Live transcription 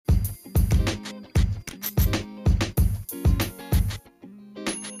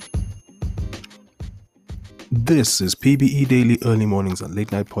This is PBE Daily Early Mornings and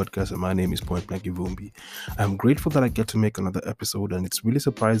Late Night Podcast, and my name is Point Blank Ivumbi. I'm grateful that I get to make another episode, and it's really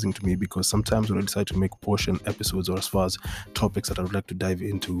surprising to me because sometimes when I decide to make portion episodes or as far as topics that I would like to dive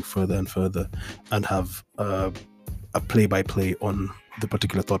into further and further and have a play-by-play on the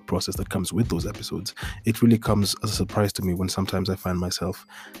particular thought process that comes with those episodes, it really comes as a surprise to me when sometimes I find myself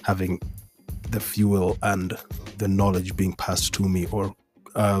having the fuel and the knowledge being passed to me, or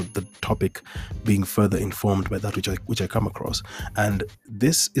the topic being further informed by that which I come across. And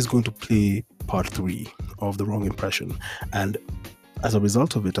this is going to play part 3 of the wrong impression. And as a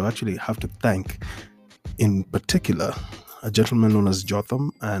result of it, I actually have to thank, in particular, a gentleman known as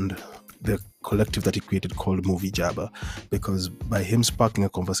Jotham and the collective that he created called Movie Jabber, because by him sparking a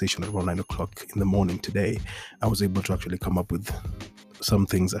conversation at around 9 o'clock in the morning today, I was able to actually come up with some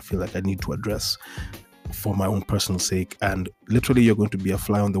things I feel like I need to address for my own personal sake. And literally, you're going to be a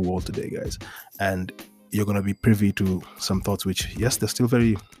fly on the wall today, guys, and you're going to be privy to some thoughts which, yes, they're still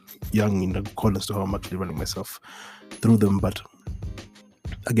very young in accordance to how I'm actually running myself through them, but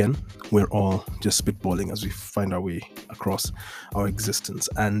again, we're all just spitballing as we find our way across our existence.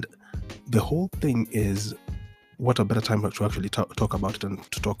 And the whole thing is, what a better time to actually talk about it and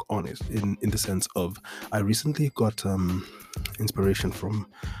to talk on it in the sense of, I recently got inspiration from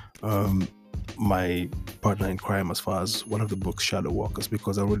my partner in crime as far as one of the books, Shadow Walkers,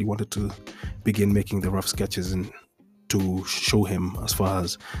 because I really wanted to begin making the rough sketches and to show him as far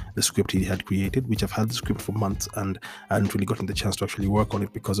as the script he had created, which I've had the script for months and I hadn't really gotten the chance to actually work on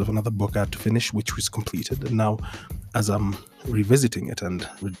it because of another book I had to finish, which was completed. And now, as I'm revisiting it and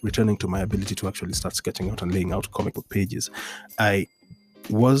returning to my ability to actually start sketching out and laying out comic book pages, I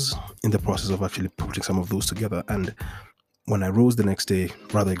was in the process of actually putting some of those together. And when I rose the next day,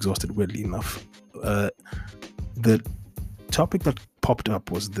 rather exhausted, weirdly enough, the topic that popped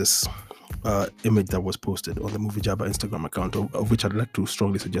up was this image that was posted on the Movie Jabber Instagram account, of which I'd like to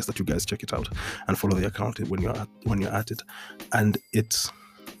strongly suggest that you guys check it out and follow the account when you're at it. And it's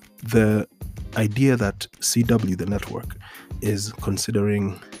the idea that CW, the network, is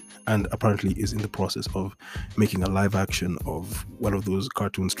considering and apparently is in the process of making a live action of one of those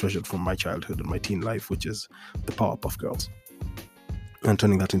cartoons treasured from my childhood and my teen life, which is the Powerpuff Girls, and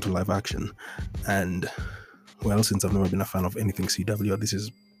turning that into live action. And well, since I've never been a fan of anything CW, this is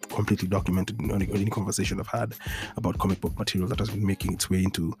completely documented in any conversation I've had about comic book material that has been making its way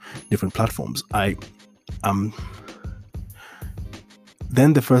into different platforms. I am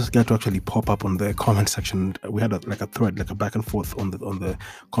then the first guy to actually pop up on the comment section. We had a thread, like a back and forth on the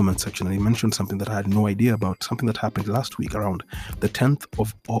comment section, and he mentioned something that I had no idea about, something that happened last week around the 10th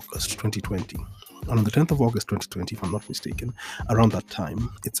of August 2020. And on the 10th of August 2020, if I'm not mistaken, around that time,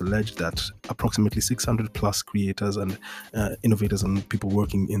 it's alleged that approximately 600 plus creators and innovators and people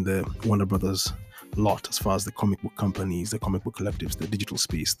working in the Warner Brothers lot, as far as the comic book companies, the comic book collectives, the digital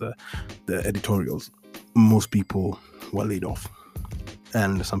space, the editorials, most people were laid off.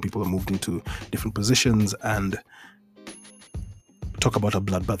 And some people are moved into different positions, and talk about a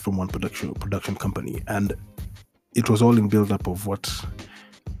bloodbath from one production company. And it was all in build-up of what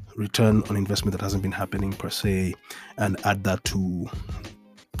return on investment that hasn't been happening per se, and add that to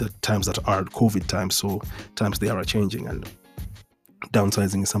the times that are COVID times. So times they are changing, and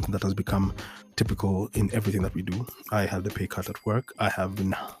downsizing is something that has become typical in everything that we do. I had the pay cut at work. I have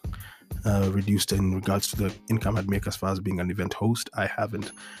been reduced in regards to the income I'd make as far as being an event host. I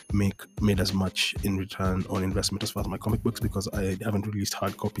haven't made as much in return on investment as far as my comic books, because I haven't released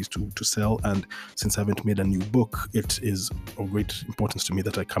hard copies to sell. And since I haven't made a new book, it is of great importance to me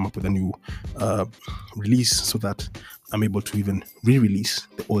that I come up with a new release, so that I'm able to even re-release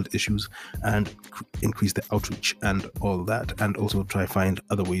the old issues and increase the outreach and all that, and also try find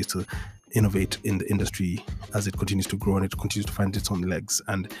other ways to innovate in the industry as it continues to grow and it continues to find its own legs.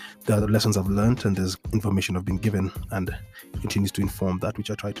 And there are lessons I've learned, and there's information I've been given, and it continues to inform that which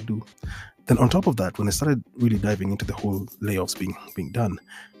I try to do. Then on top of that, when I started really diving into the whole layoffs being done,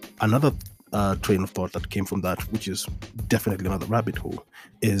 another train of thought that came from that, which is definitely another rabbit hole,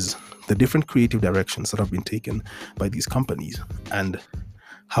 is the different creative directions that have been taken by these companies, and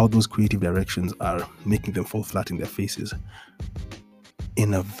how those creative directions are making them fall flat in their faces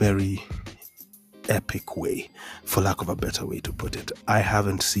in a very epic way, for lack of a better way to put it. I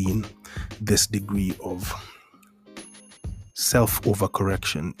haven't seen this degree of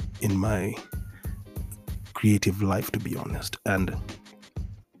self-overcorrection in my creative life, to be honest. And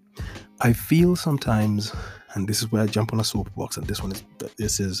I feel sometimes, and this is where I jump on a soapbox, and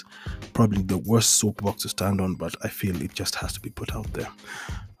this is probably the worst soapbox to stand on, but I feel it just has to be put out there.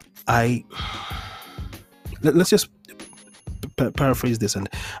 Let's just paraphrase this and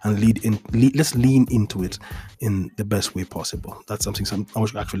let's lean into it in the best way possible. That's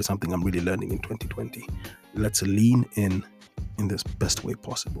actually something I'm really learning in 2020. Let's lean in this best way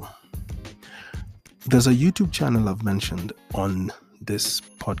possible. There's a YouTube channel I've mentioned on this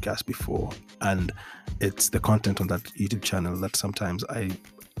podcast before, and it's the content on that YouTube channel that sometimes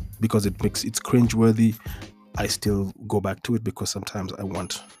because it's cringeworthy, I still go back to it because sometimes I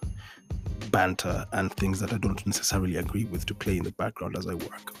want banter and things that I don't necessarily agree with to play in the background as I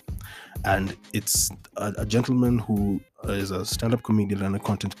work. And it's a gentleman who is a stand-up comedian and a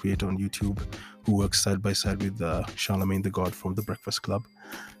content creator on YouTube who works side by side with Charlemagne the God from The Breakfast Club.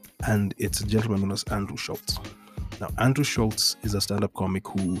 And it's a gentleman known as Andrew Schulz. Now, Andrew Schulz is a stand-up comic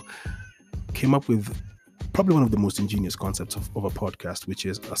who came up with probably one of the most ingenious concepts of a podcast, which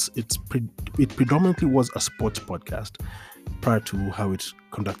is it predominantly was a sports podcast prior to how it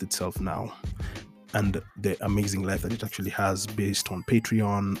conducts itself now, and the amazing life that it actually has based on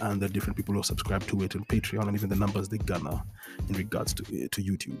Patreon and the different people who subscribe to it on Patreon, and even the numbers they garner in regards to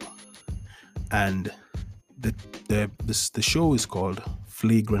YouTube. And the show is called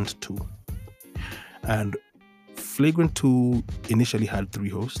Flagrant 2. And Flagrant 2 initially had 3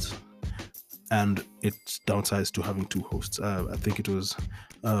 hosts, and it's downsized to having 2 hosts. I think it was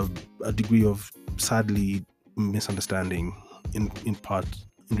a degree of, sadly, misunderstanding in part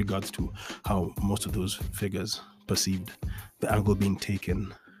in regards to how most of those figures perceived the angle being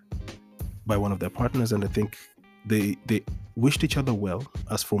taken by one of their partners. And I think they wished each other well,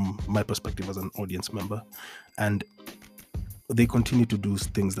 as from my perspective as an audience member, and they continue to do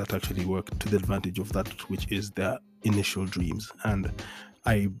things that actually work to the advantage of that which is their initial dreams. And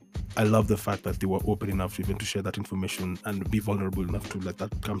I love the fact that they were open enough even to share that information and be vulnerable enough to let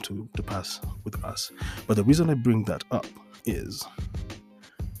that come to pass with us. But the reason I bring that up is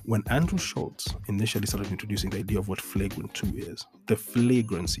when Andrew Schulz initially started introducing the idea of what Flagrant 2 is, the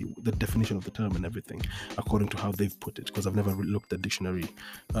flagrancy, the definition of the term and everything, according to how they've put it, because I've never looked at dictionary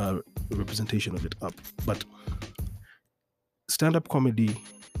representation of it up. But stand-up comedy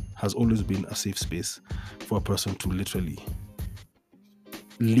has always been a safe space for a person to literally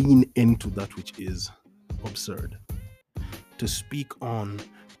lean into that which is absurd, to speak on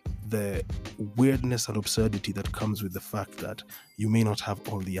the weirdness and absurdity that comes with the fact that you may not have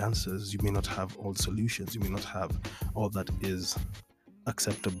all the answers, you may not have all the solutions, you may not have all that is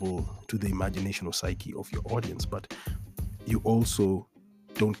acceptable to the imagination or psyche of your audience, but you also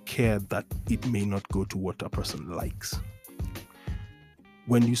don't care that it may not go to what a person likes.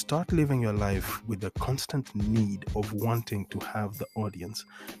 When you start living your life with the constant need of wanting to have the audience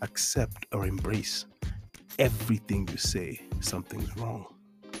accept or embrace everything you say, something's wrong.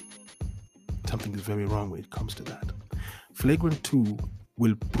 Something is very wrong when it comes to that. Flagrant 2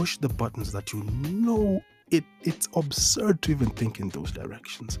 will push the buttons that you know it's absurd to even think in those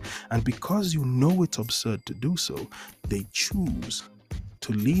directions. And because you know it's absurd to do so, they choose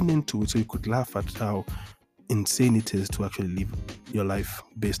to lean into it so you could laugh at how insane it is to actually live your life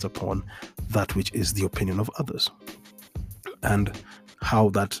based upon that which is the opinion of others, and how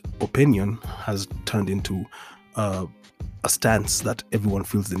that opinion has turned into a stance that everyone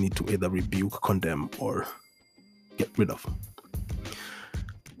feels the need to either rebuke, condemn, or get rid of.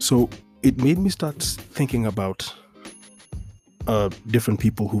 So it made me start thinking about different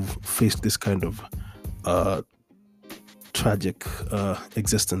people who've faced this kind of tragic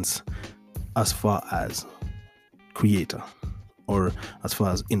existence as far as creator or as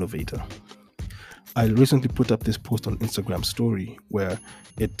far as innovator. I recently put up this post on Instagram story where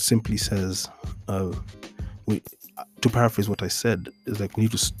it simply says, to paraphrase what I said, is like we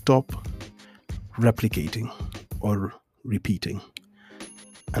need to stop replicating or repeating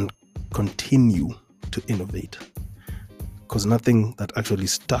and continue to innovate, because nothing that actually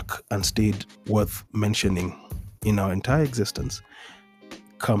stuck and stayed worth mentioning in our entire existence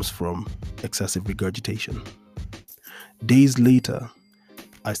comes from excessive regurgitation. Days later,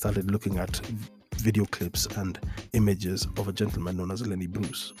 I started looking at video clips and images of a gentleman known as Lenny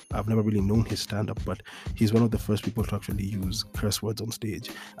Bruce. I've never really known his stand-up, but he's one of the first people to actually use curse words on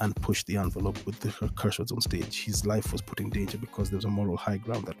stage and push the envelope with the curse words on stage. His life was put in danger because there was a moral high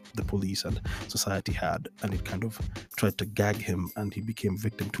ground that the police and society had, and it kind of tried to gag him, and he became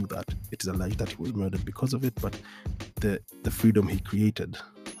victim to that. It is alleged that he was murdered because of it, but the freedom he created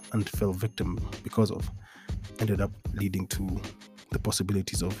and fell victim because of ended up leading to the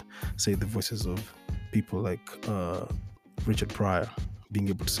possibilities of, say, the voices of people like Richard Pryor being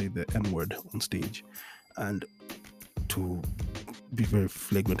able to say the N-word on stage, and to be very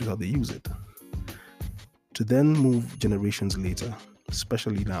flagrant with how they use it. To then move generations later,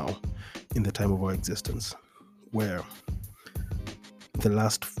 especially now in the time of our existence, where the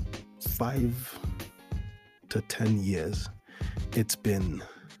last 5 to 10 years, it's been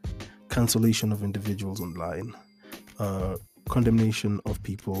cancellation of individuals online, condemnation of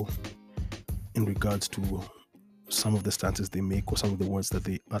people in regards to some of the stances they make or some of the words that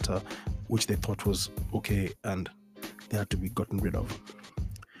they utter, which they thought was okay and they had to be gotten rid of.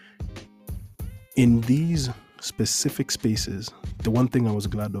 In these specific spaces, the one thing I was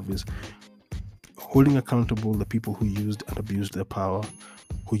glad of is holding accountable the people who used and abused their power,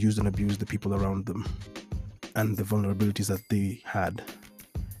 who used and abused the people around them, and the vulnerabilities that they had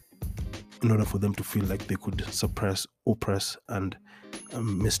in order for them to feel like they could suppress, oppress, and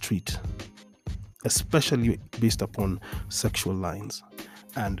mistreat, especially based upon sexual lines.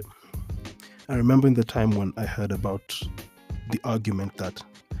 And I remember in the time when I heard about the argument that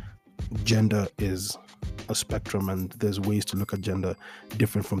gender is a spectrum and there's ways to look at gender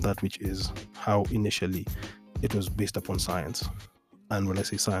different from that which is how initially it was based upon science. And when I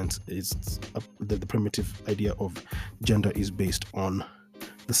say science, it's the primitive idea of gender is based on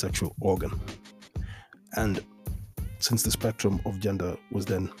the sexual organ. And since the spectrum of gender was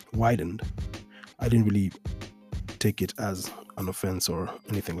then widened, I didn't really take it as an offense or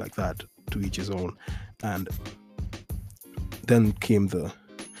anything like that, to each his own. And then came the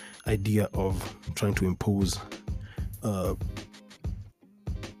idea of trying to impose the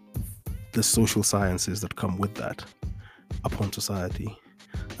social sciences that come with that upon society,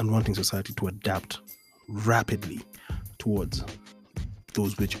 and wanting society to adapt rapidly towards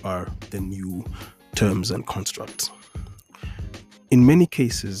those which are the new terms and constructs. In many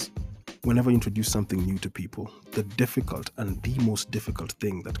cases, whenever you introduce something new to people, the difficult and the most difficult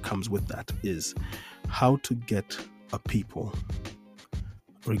thing that comes with that is how to get a people,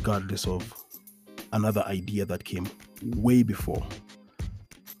 regardless of another idea that came way before,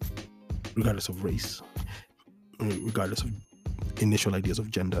 regardless of race, regardless of initial ideas of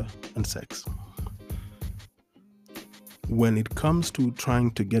gender and sex. When it comes to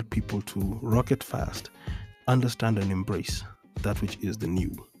trying to get people to rocket fast, understand and embrace that which is the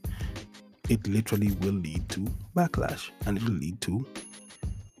new, it literally will lead to backlash, and it will lead to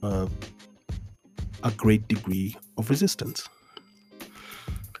a great degree of resistance.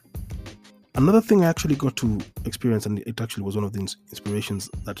 Another thing I actually got to experience, and it actually was one of the inspirations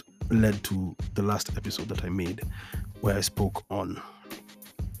that led to the last episode that I made, where I spoke on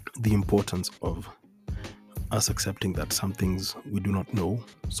the importance of us accepting that some things we do not know,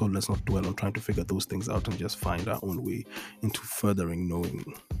 so let's not dwell on trying to figure those things out and just find our own way into furthering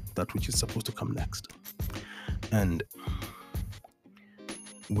knowing that which is supposed to come next. And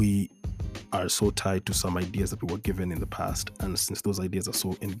we are so tied to some ideas that we were given in the past, and since those ideas are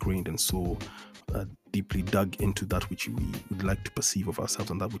so ingrained and so deeply dug into that which we would like to perceive of ourselves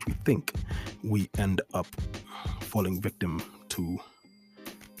and that which we think, we end up falling victim to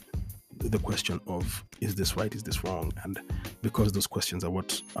the question of, is this right, is this wrong? And because those questions are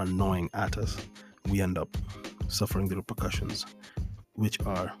what are gnawing at us, we end up suffering the repercussions, which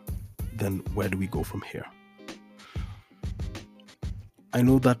are then, where do we go from here? I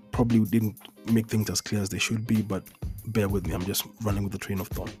know that probably didn't make things as clear as they should be, but bear with me, I'm just running with the train of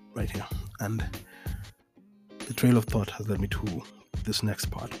thought right here. And the trail of thought has led me to this next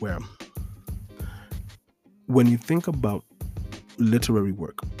part, where when you think about literary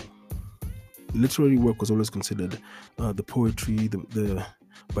work was always considered the poetry, the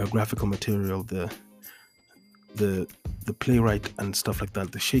biographical material, the playwright and stuff like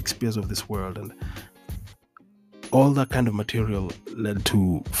that, the Shakespeares of this world, and all that kind of material led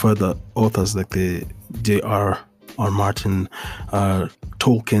to further authors like the J.R.R. Martin,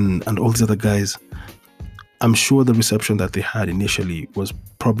 Tolkien, and all these other guys. I'm sure the reception that they had initially was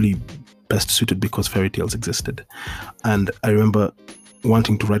probably best suited because fairy tales existed. And I remember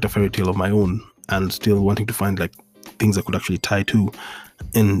wanting to write a fairy tale of my own and still wanting to find like things I could actually tie to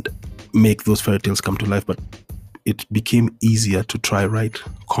and make those fairy tales come to life. But it became easier to try write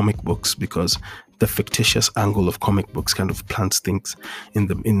comic books because the fictitious angle of comic books kind of plants things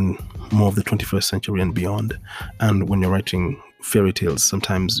in more of the 21st century and beyond. And when you're writing fairy tales,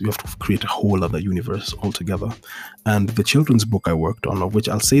 sometimes you have to create a whole other universe altogether. And the children's book I worked on, of which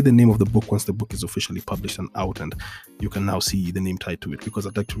I'll say the name of the book once the book is officially published and out, and you can now see the name tied to it, because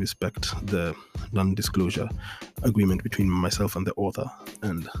I'd like to respect the non-disclosure agreement between myself and the author.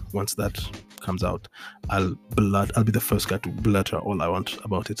 And once that comes out, I'll be the first guy to blurt out all I want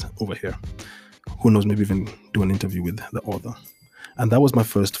about it over here. Who knows, maybe even do an interview with the author. And that was my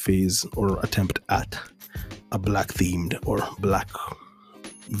first phase or attempt at a black themed or black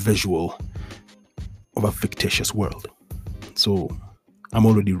visual of a fictitious world. So I'm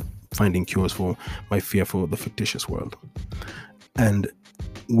already finding cures for my fear for the fictitious world. And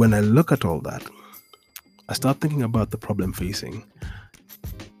when I look at all that, I start thinking about the problem facing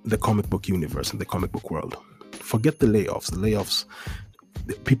the comic book universe and the comic book world. Forget the layoffs.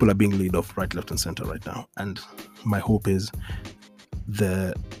 People are being laid off right, left, and center right now. And my hope is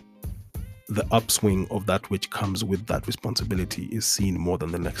the upswing of that which comes with that responsibility is seen more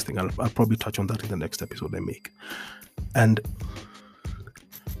than the next thing. I'll probably touch on that in the next episode I make. And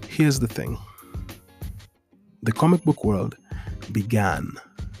here's the thing. The comic book world began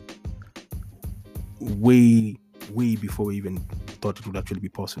way before we even thought it would actually be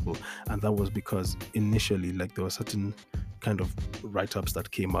possible. And that was because initially, like, there were certain kind of write-ups that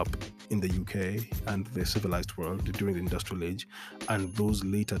came up in the UK and the civilized world during the industrial age, and those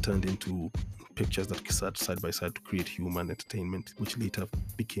later turned into pictures that sat side by side to create human entertainment, which later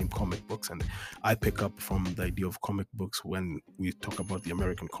became comic books. And I pick up from the idea of comic books. When we talk about the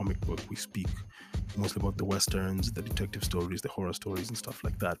American comic book, we speak mostly about the westerns, the detective stories, the horror stories, and stuff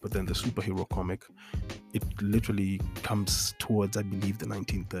like that. But then the superhero comic, it literally comes towards, I believe, the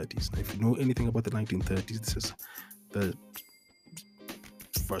 1930s. Now, if you know anything about the 1930s, this is the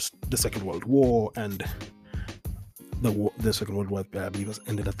Second World War, and the Second World War, I believe, has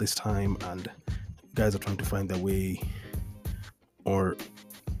ended at this time, and guys are trying to find their way, or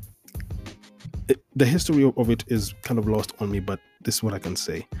the history of it is kind of lost on me, but this is what I can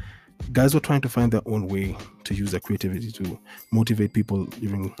say. Guys were trying to find their own way to use their creativity to motivate people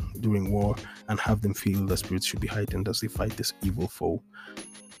during war and have them feel their spirits should be heightened as they fight this evil foe.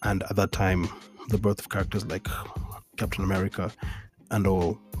 And at that time, the birth of characters like Captain America and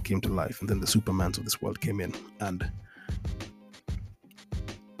all came to life, and then the Supermans of this world came in. And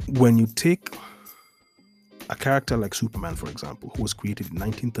when you take a character like Superman, for example, who was created in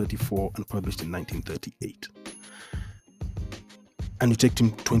 1934 and published in 1938, and you take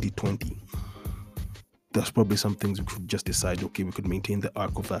him 2020, there's probably some things we could just decide, okay, we could maintain the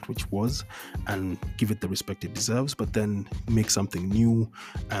arc of that which was and give it the respect it deserves, but then make something new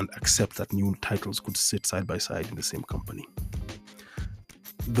and accept that new titles could sit side by side in the same company.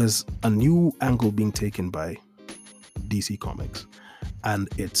 There's a new angle being taken by DC Comics, and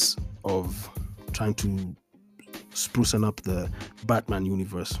it's of trying to sprucing up the Batman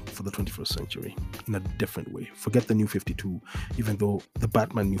universe for the 21st century in a different way. Forget the New 52, even though the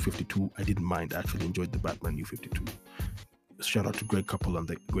Batman New 52, I didn't mind. I actually enjoyed the Batman New 52. Shout out to Greg Couple and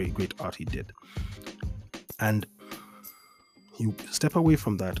the great art he did. And you step away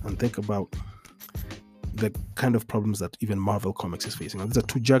from that and think about the kind of problems that even Marvel Comics is facing. Now, these are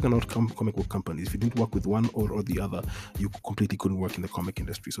two juggernaut comic book companies. If you didn't work with one or the other, you completely couldn't work in the comic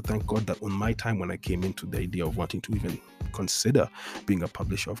industry. So thank God that on my time, when I came into the idea of wanting to even consider being a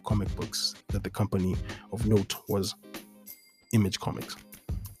publisher of comic books, that the company of note was Image Comics.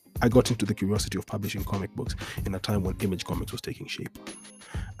 I got into the curiosity of publishing comic books in a time when Image Comics was taking shape.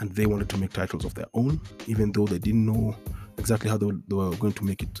 And they wanted to make titles of their own, even though they didn't know exactly how they were going to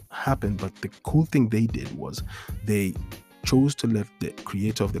make it happen. But the cool thing they did was they chose to let the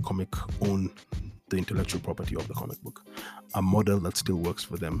creator of the comic own the intellectual property of the comic book, a model that still works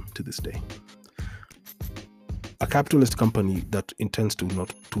for them to this day. A capitalist company that intends to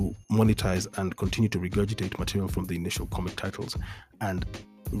not to monetize and continue to regurgitate material from the initial comic titles and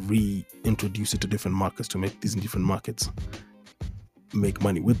reintroduce it to different markets to make these different markets make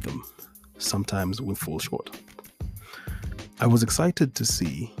money with them, sometimes will fall short. I was excited to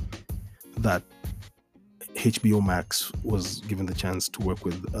see that HBO Max was given the chance to work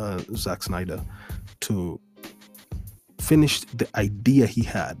with Zack Snyder to finish the idea he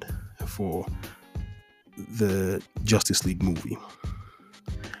had for the Justice League movie.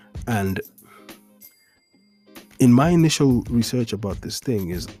 And in my initial research about this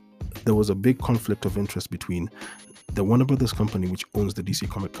thing is there was a big conflict of interest between the Warner Brothers company, which owns the DC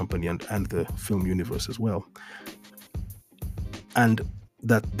Comic Company and the film universe as well, and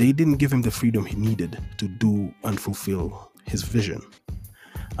that they didn't give him the freedom he needed to do and fulfill his vision.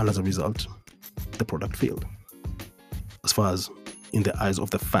 And as a result, the product failed. As far as in the eyes of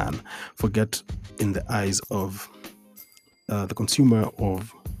the fan, forget in the eyes of the consumer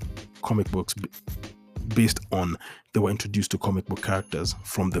of comic books, based on they were introduced to comic book characters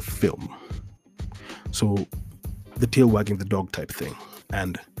from the film. So the tail wagging the dog type thing.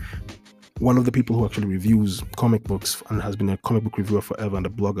 And one of the people who actually reviews comic books and has been a comic book reviewer forever and a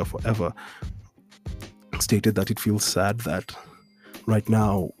blogger forever stated that it feels sad that right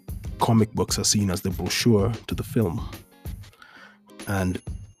now comic books are seen as the brochure to the film. And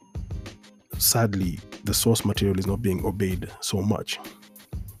sadly, the source material is not being obeyed so much.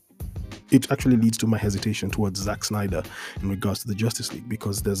 it actually leads to my hesitation towards Zack Snyder in regards to the Justice League,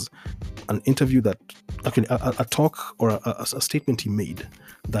 because there's an interview that actually a talk or a statement he made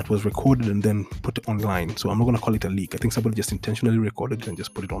that was recorded and then put online. So I'm not going to call it a leak. I think somebody just intentionally recorded it and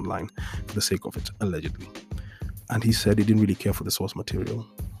just put it online for the sake of it, allegedly. And he said he didn't really care for the source material,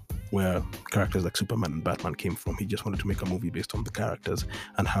 where characters like Superman and Batman came from. He just wanted to make a movie based on the characters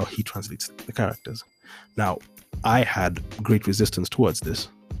and how he translates the characters. Now, I had great resistance towards this,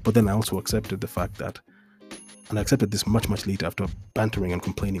 but then I also accepted the fact that, and I accepted this much, much later after bantering and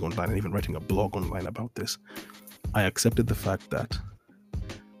complaining online and even writing a blog online about this, I accepted the fact that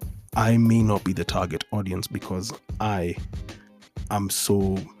I may not be the target audience because I am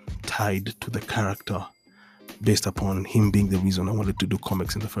so tied to the character based upon him being the reason I wanted to do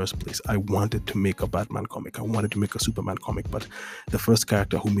comics in the first place. I wanted to make a Batman comic. I wanted to make a Superman comic, but the first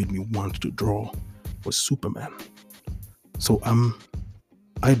character who made me want to draw was Superman. So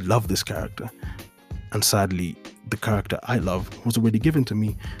I love this character. And sadly, the character I love was already given to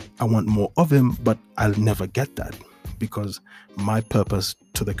me. I want more of him, but I'll never get that because my purpose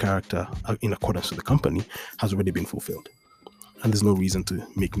to the character, in accordance to the company, has already been fulfilled. And there's no reason to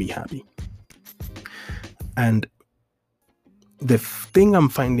make me happy. And the thing I'm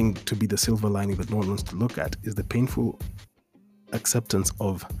finding to be the silver lining that no one wants to look at is the painful acceptance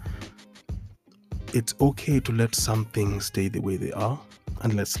of it's okay to let some things stay the way they are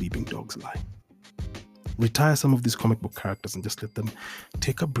and let sleeping dogs lie. Retire some of these comic book characters and just let them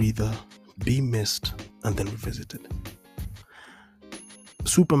take a breather, be missed, and then revisited.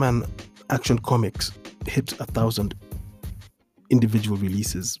 Superman Action Comics hit 1,000 individual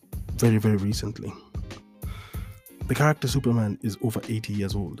releases very, very recently. The character Superman is over 80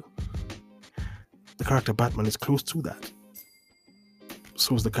 years old. The character Batman is close to that.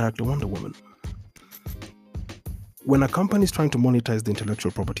 So is the character Wonder Woman. When a company is trying to monetize the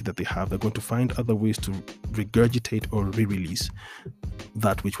intellectual property that they have, they're going to find other ways to regurgitate or re-release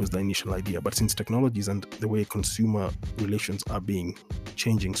that which was the initial idea. But since technologies and the way consumer relations are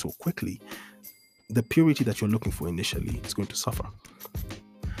changing so quickly, the purity that you're looking for initially is going to suffer.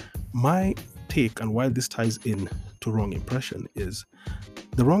 My take, and why this ties in to Wrong Impression, is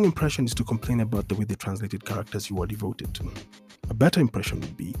the wrong impression is to complain about the way they translated characters you are devoted to. A better impression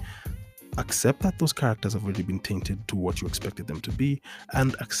would be accept that those characters have already been tainted to what you expected them to be,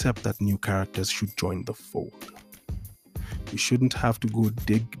 and accept that new characters should join the fold. You shouldn't have to go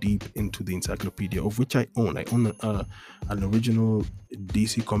dig deep into the encyclopedia, of which I own. I own an original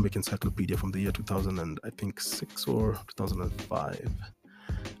DC comic encyclopedia from the year 2006 or 2005.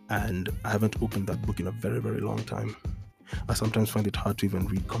 And I haven't opened that book in a very, very long time. I sometimes find it hard to even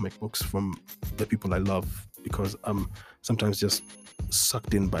read comic books from the people I love because I'm sometimes just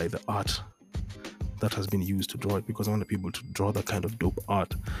sucked in by the art that has been used to draw it, because I want to be able to draw that kind of dope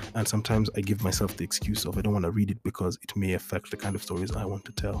art. And sometimes I give myself the excuse of I don't want to read it because it may affect the kind of stories I want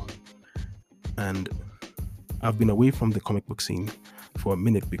to tell. And I've been away from the comic book scene for a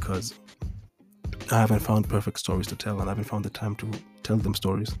minute because I haven't found perfect stories to tell, and I haven't found the time to tell them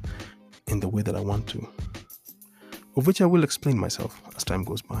stories in the way that I want to, of which I will explain myself as time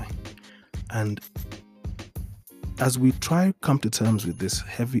goes by. And as we try to come to terms with this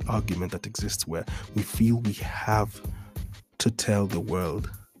heavy argument that exists where we feel we have to tell the world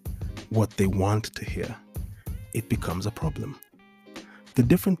what they want to hear, it becomes a problem. The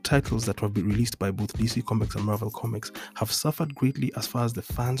different titles that have been released by both DC Comics and Marvel Comics have suffered greatly as far as the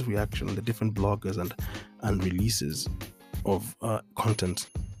fans' reaction and the different bloggers and releases of content,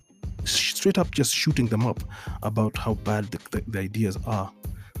 straight up just shooting them up about how bad the ideas are,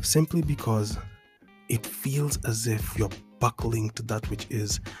 simply because it feels as if you're buckling to that which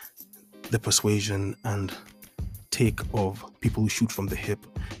is the persuasion and take of people who shoot from the hip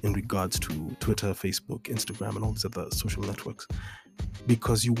in regards to Twitter, Facebook, Instagram, and all these other social networks.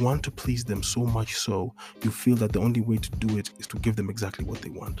 Because you want to please them so much so, you feel that the only way to do it is to give them exactly what they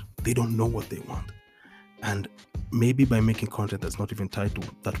want. They don't know what they want. And maybe by making content that's not even tied to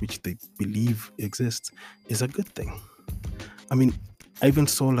that which they believe exists is a good thing. I mean, I even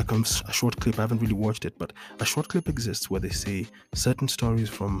saw like a short clip, I haven't really watched it, but a short clip exists where they say certain stories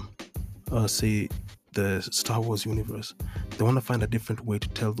from, say, the Star Wars universe. They want to find a different way to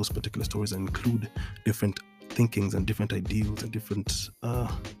tell those particular stories and include different thinkings and different ideals and different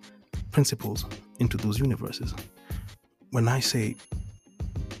principles into those universes. When I say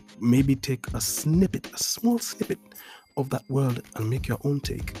maybe take a small snippet of that world and make your own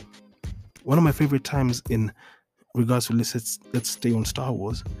take. One of my favorite times in regards to let's stay on Star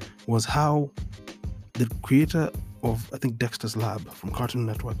Wars was how the creator of, I think, Dexter's Lab from Cartoon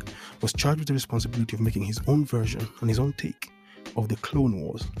Network was charged with the responsibility of making his own version and his own take of the Clone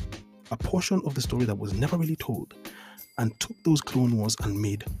Wars. a portion of the story that was never really told, and took those Clone Wars and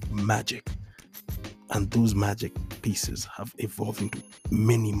made magic. And those magic pieces have evolved into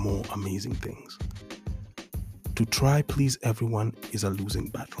many more amazing things. To try please everyone is a losing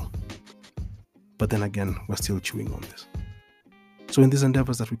battle. But then again, we're still chewing on this. So in these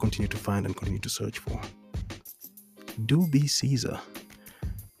endeavors that we continue to find and continue to search for, do be Caesar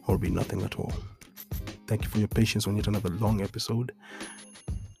or be nothing at all. Thank you for your patience on yet another long episode.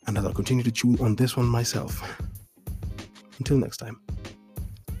 And as I continue to chew on this one myself, until next time,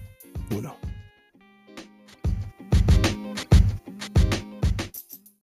 Uno.